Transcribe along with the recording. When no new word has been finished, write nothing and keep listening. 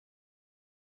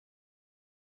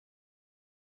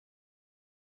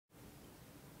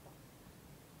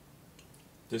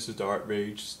This is the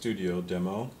ArtRage Studio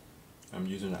demo. I'm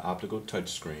using an optical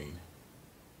touchscreen.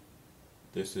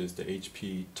 This is the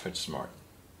HP TouchSmart.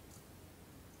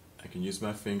 I can use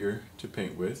my finger to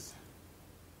paint with.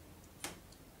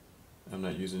 I'm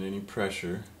not using any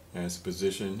pressure as the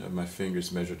position of my finger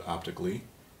is measured optically.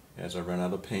 As I run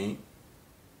out of paint,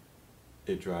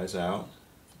 it dries out,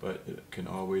 but it can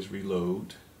always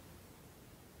reload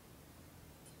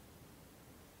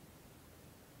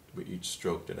with each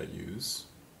stroke that I use.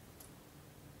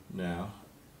 Now,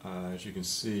 as you can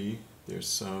see, there's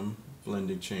some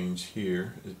blending change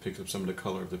here. It picks up some of the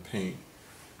color of the paint.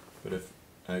 But if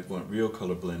I want real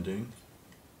color blending,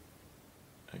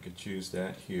 I could choose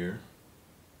that here.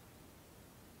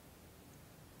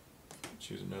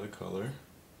 Choose another color.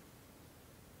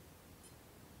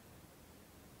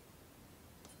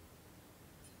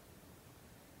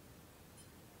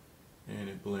 And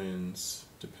it blends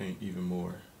the paint even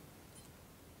more.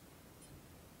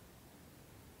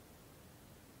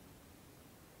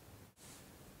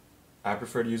 I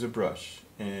prefer to use a brush,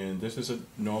 and this is a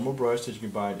normal brush that you can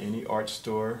buy at any art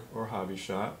store or hobby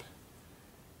shop,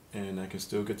 and I can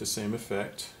still get the same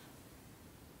effect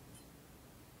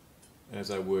as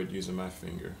I would using my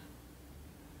finger.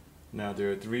 Now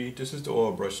there are this is the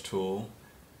oil brush tool,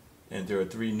 and there are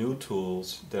three new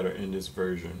tools that are in this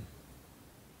version.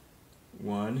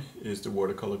 One is the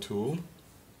Watercolor Tool,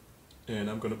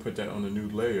 and I'm going to put that on a new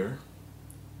layer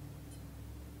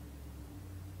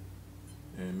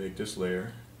and make this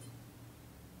layer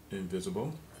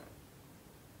invisible.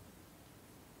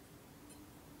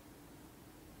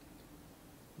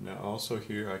 Now also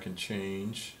here I can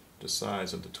change the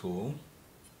size of the tool,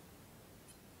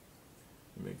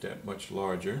 make that much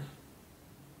larger,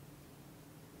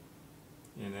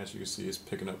 and as you can see, it's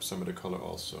picking up some of the color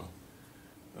also.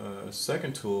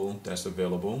 Second tool that's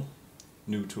available,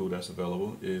 new tool that's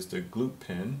available, is the Gloop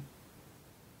pen.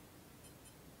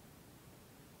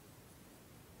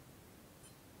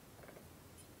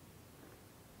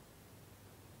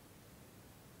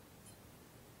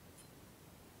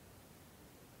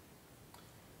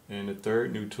 And the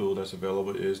third new tool that's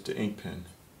available is the ink pen.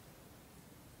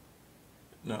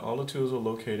 Now all the tools are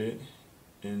located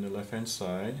in the left hand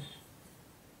side,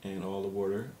 and all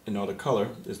the color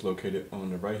is located on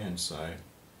the right hand side.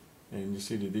 And you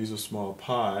see that these are small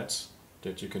pods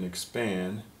that you can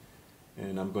expand,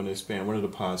 and I'm going to expand one of the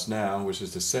pods now, which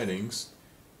is the settings.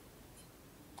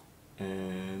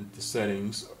 And the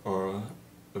settings are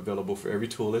available for every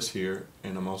tool that's here,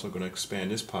 and I'm also going to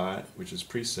expand this pod, which is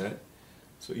preset.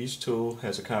 So each tool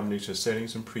has a combination of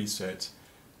settings and presets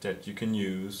that you can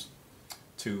use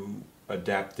to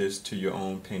adapt this to your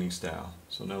own painting style.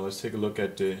 So now let's take a look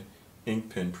at the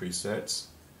ink pen presets.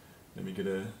 Let me get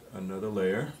another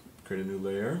layer, create a new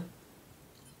layer,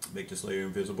 make this layer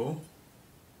invisible.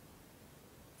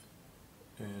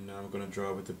 And now I'm going to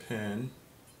draw with the pen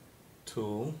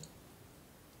tool.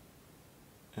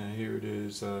 And here it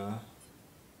is. I'm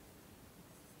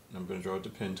going to draw with the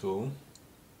pen tool.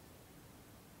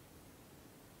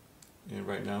 And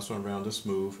right now it's on round to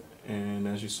smooth, and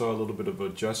as you saw, a little bit of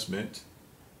adjustment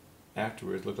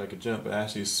afterwards, looked like a jump, but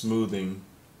actually it's smoothing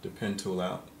the pen tool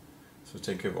out. So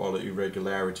take care of all the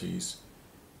irregularities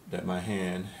that my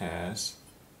hand has.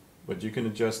 But you can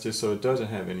adjust this so it doesn't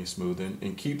have any smoothing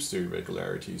and keeps the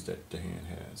irregularities that the hand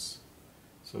has.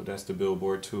 So that's the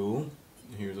billboard tool.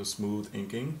 Here's a smooth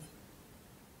inking.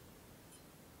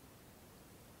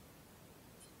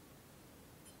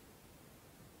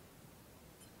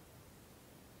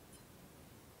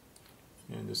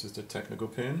 And this is the technical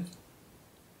pen.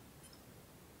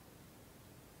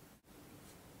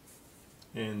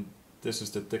 And this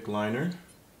is the thick liner.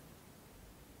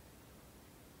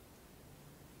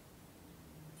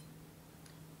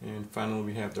 And finally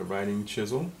we have the writing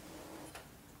chisel.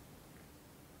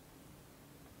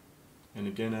 And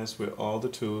again, as with all the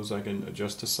tools, I can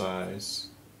adjust the size.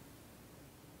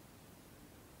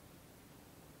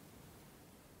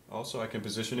 Also, I can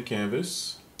position the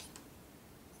canvas.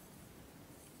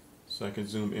 So I can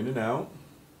zoom in and out.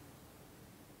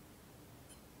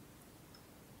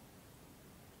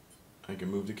 I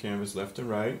can move the canvas left and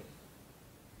right.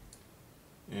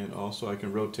 And also I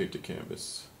can rotate the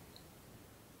canvas.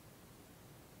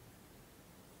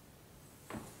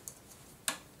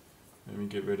 Let me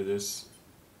get rid of this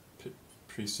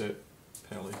preset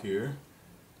palette here.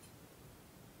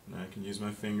 Now I can use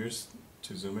my fingers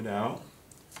to zoom it out.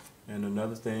 And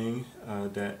another thing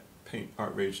that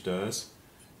ArtRage does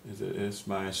is that as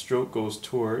my stroke goes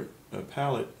toward a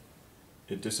palette,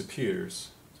 it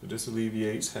disappears. So this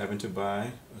alleviates having to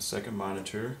buy a second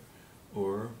monitor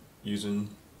or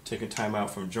taking time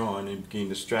out from drawing and getting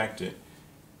distracted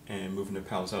and moving the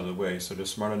palettes out of the way. So they're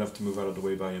smart enough to move out of the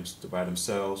way by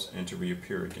themselves and to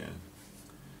reappear again.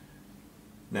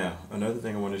 Now, another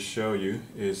thing I want to show you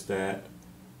is that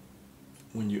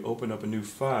when you open up a new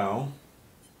file,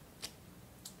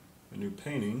 a new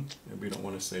painting, and we don't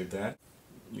want to save that,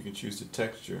 you can choose the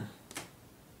texture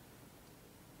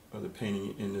of the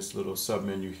painting in this little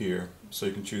sub-menu here. So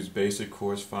you can choose basic,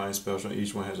 coarse, fine, special.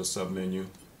 Each one has a sub-menu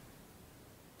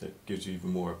that gives you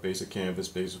even more. Basic canvas,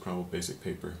 basic crumble, basic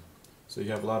paper. So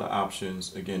you have a lot of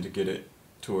options, again, to get it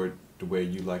toward the way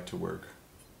you like to work.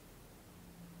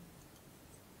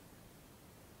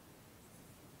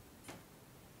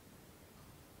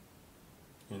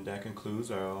 And that concludes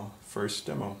our first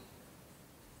demo.